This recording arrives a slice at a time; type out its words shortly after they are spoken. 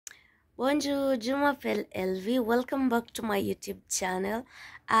Bonjour, je m'appelle Elvi. Welcome back to my YouTube channel.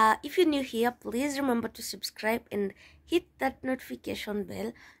 If you're new here, please remember to subscribe and hit that notification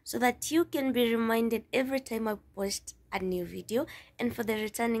bell so that you can be reminded every time I post a new video. And for the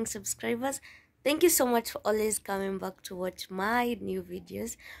returning subscribers, thank you so much for always coming back to watch my new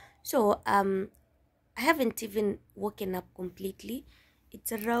videos. So I haven't even woken up completely.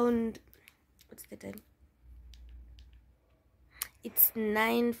 It's around, what's the time? It's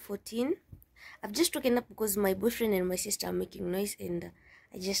 9:14. I've just woken up because my boyfriend and my sister are making noise and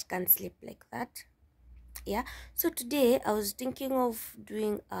I just can't sleep like that. Yeah. So today I was thinking of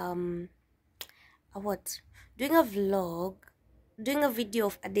doing doing a vlog, doing a video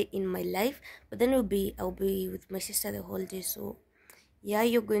of a day in my life, but then I'll be with my sister the whole day. So yeah,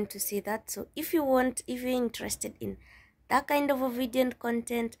 you're going to see that. So if you're interested in that kind of a video and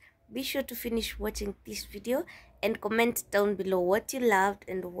content, be sure to finish watching this video and comment down below what you loved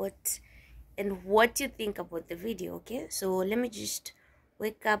and what you think about the video. Okay, so let me just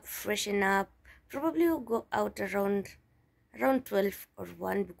wake up, freshen up. Probably will go out around 12 or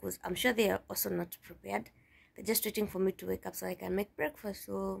 1 because I'm sure they are also not prepared. They're just waiting for me to wake up so I can make breakfast.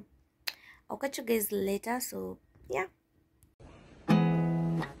 So I'll catch you guys later. So yeah,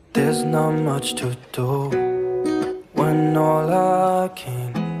 there's not much to do when all I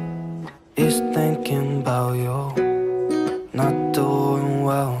can is thinking about you. Not doing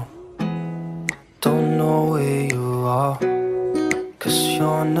well, don't know where you are, 'cause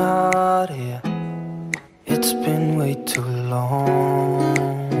you're not here. It's been way too long.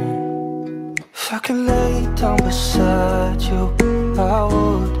 If I could lay down beside you, I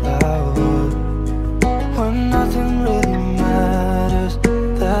would. When nothing really matters,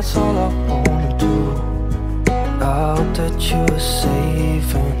 that's all I wanna do. I hope that you are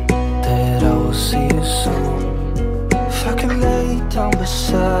safe and that I will see you soon. If I could lay down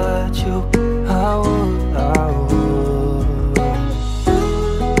beside you, I would.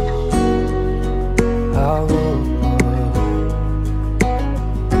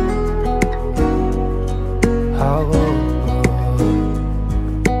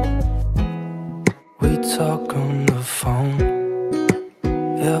 We talk on the phone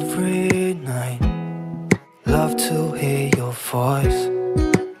every night. Love to hear your voice.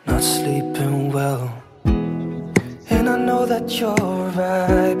 Not sleeping well, and I know that you're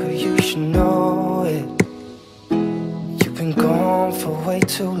right, but you should know it. You've been gone for way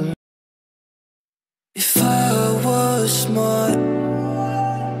too long. If I was smart,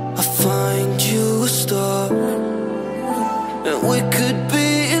 I'd find you a star, and we could be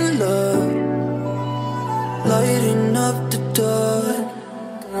in love, lighting up the dark.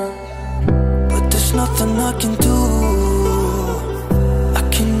 But there's nothing I can do, I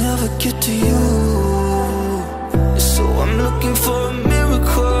can never get to you. So I'm looking for a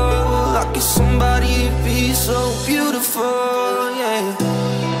miracle, like it's somebody be so beautiful, yeah.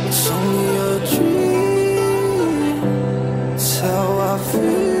 It's only a dream, it's how I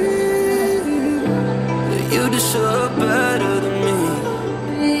feel, that you deserve better than me.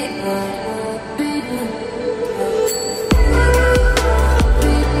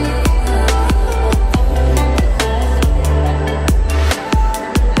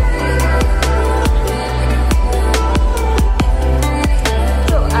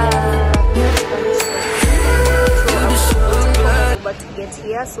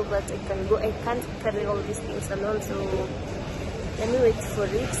 so that I can go. I can't carry all these things alone, so let me wait for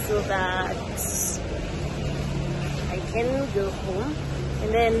it so that I can go home,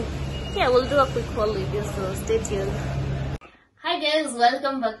 and then yeah, we'll do a quick haul with you, so stay tuned. Hi guys,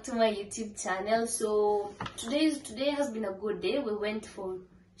 welcome back to my YouTube channel. So today has been a good day. We went for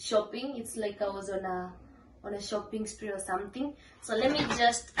shopping. It's like I was on a shopping spree or something. So let me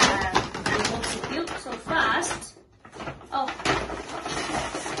just unbox with you. So first,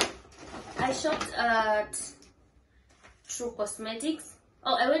 I shopped at True Cosmetics.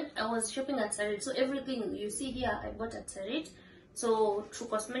 I was shopping at Sarit. So everything you see here I bought at Sarit. So True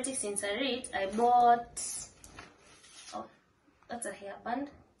Cosmetics in Sarit, I bought, that's a hairband.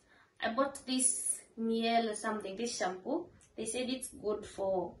 I bought this miel or something, this shampoo. They said it's good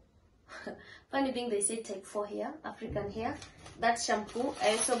for funny thing, they say type 4 hair, African hair. That shampoo.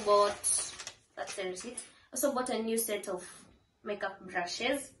 I also bought, that's the receipt. Also bought a new set of makeup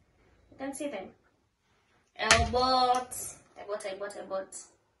brushes. You can see them. I bought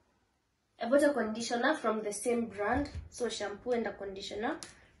a conditioner from the same brand. So shampoo and a conditioner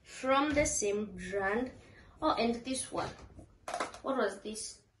from the same brand. Oh, and this one. What was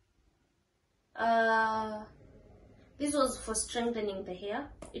this? This was for strengthening the hair.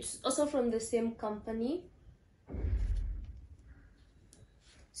 It's also from the same company.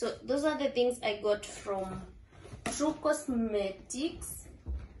 So those are the things I got from True Cosmetics.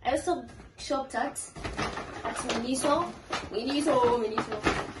 I also shopped at Miniso.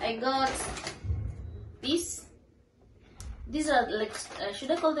 I got this. These are like,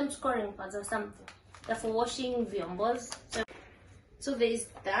 should I call them scoring pads or something? They're for washing vyombos. So there is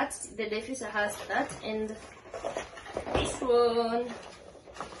that. The diffuser has that, and this one,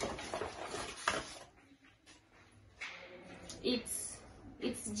 it's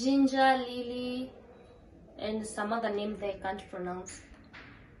ginger, lily, and some other name that I can't pronounce.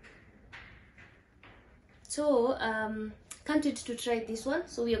 So can't wait to try this one.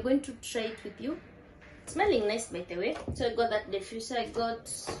 So we are going to try it with you. It's smelling nice, by the way. So I got that diffuser. I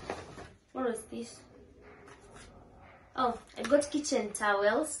got, what was this? Oh, I got kitchen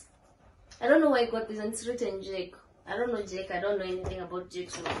towels. I don't know why I got this one. It's written Jake. I don't know Jake. I don't know anything about Jake.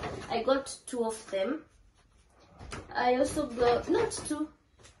 So I got 2 of them. I also got, not 2,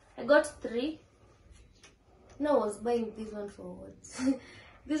 I got 3. No, I was buying this one for what?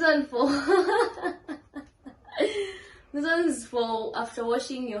 This one for this one is for after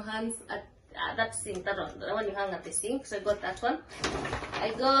washing your hands at that sink, that one, the one you hang at the sink. So I got that one.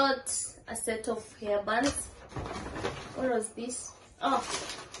 I got a set of hair bands. What was this? Oh,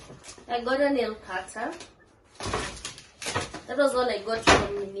 I got a nail cutter. That was all I got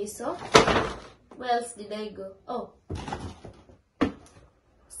from Miniso. Where else did I go? Oh,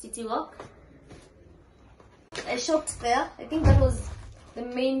 City Walk. I shopped there. I think that was the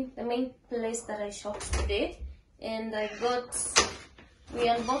main place that I shopped today. And I got, we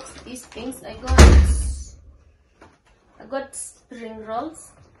unboxed these things. I got spring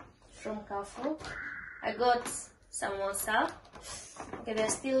rolls from Carrefour. I got samosa. Okay, they're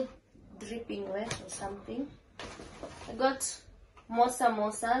still dripping wet or something. I got more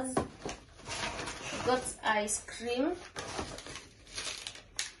samosas. I got ice cream.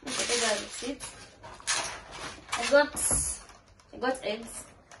 I got eggs.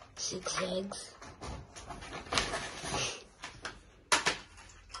 6 eggs.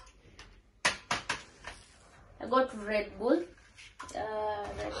 I got Red Bull. I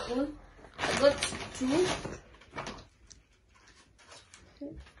got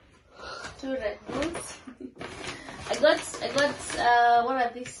two Red Bulls. I got what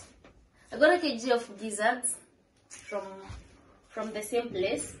are these? I got a kg of gizzards from the same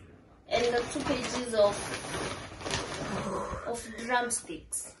place, and 2 kgs of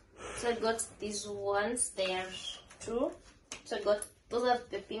drumsticks. So I got these ones. They are 2. So I got, those are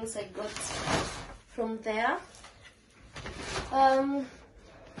the things I got from there. Oh,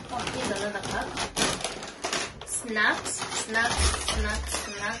 here's another pack. Snacks.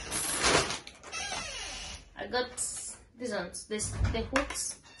 I got these ones, the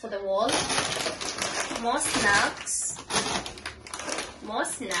hooks for the wall. More snacks.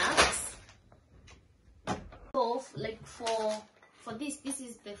 So, like for this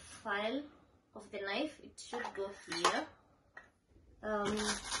is the file of the knife. It should go here.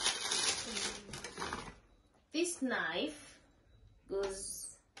 This knife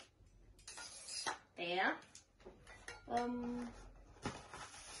goes there.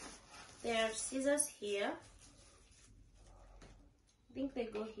 There are scissors here. I think they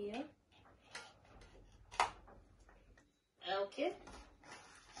go here. Okay.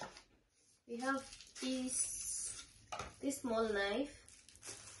 We have this small knife.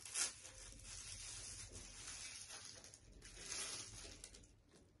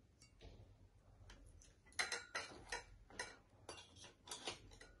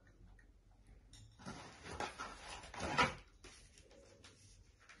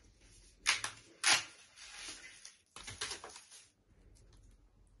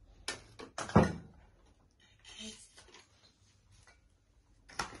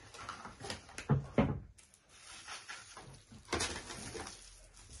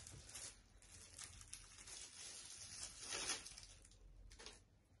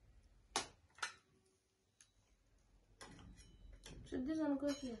 Should this one go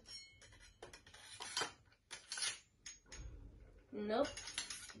here? Nope.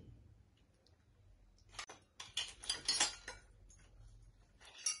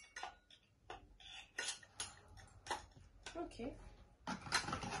 Okay.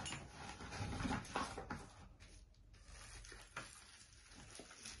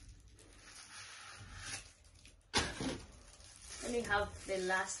 Then we have the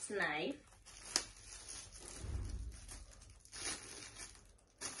last knife.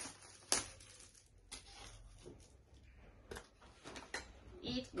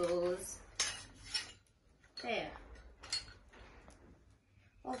 It goes there.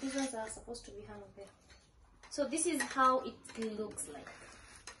 Oh, these ones are supposed to be hung there. So this is how it looks like.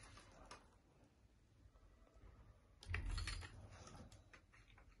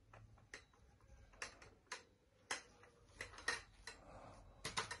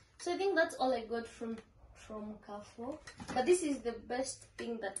 So I think that's all I got from Carrefour. But this is the best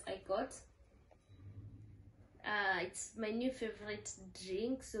thing that I got. It's my new favorite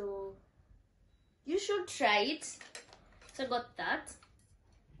drink, so you should try it. So I got that,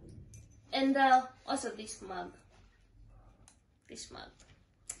 and also this mug.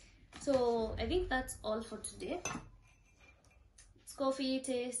 So I think that's all for today. It's coffee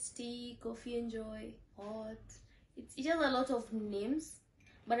tasty, coffee enjoy, hot. It has a lot of names,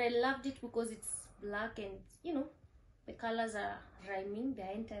 but I loved it because it's black and, you know, the colors are rhyming, they're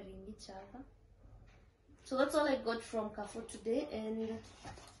entering each other. So that's all I got from Carrefour today, and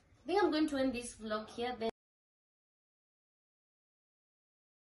I think I'm going to end this vlog here. Then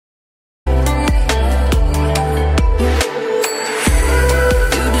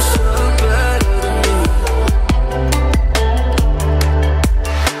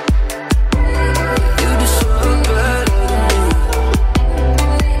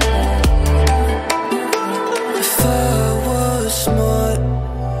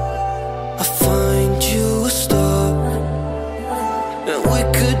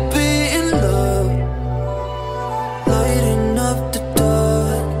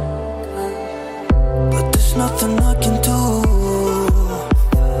nothing I can do.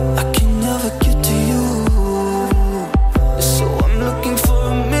 I can never get to you. So I'm looking for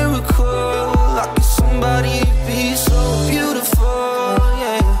a miracle. Like if somebody be so beautiful,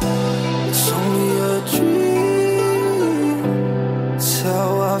 yeah. It's only a dream. It's how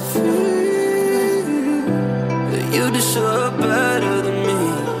I feel. You deserve better than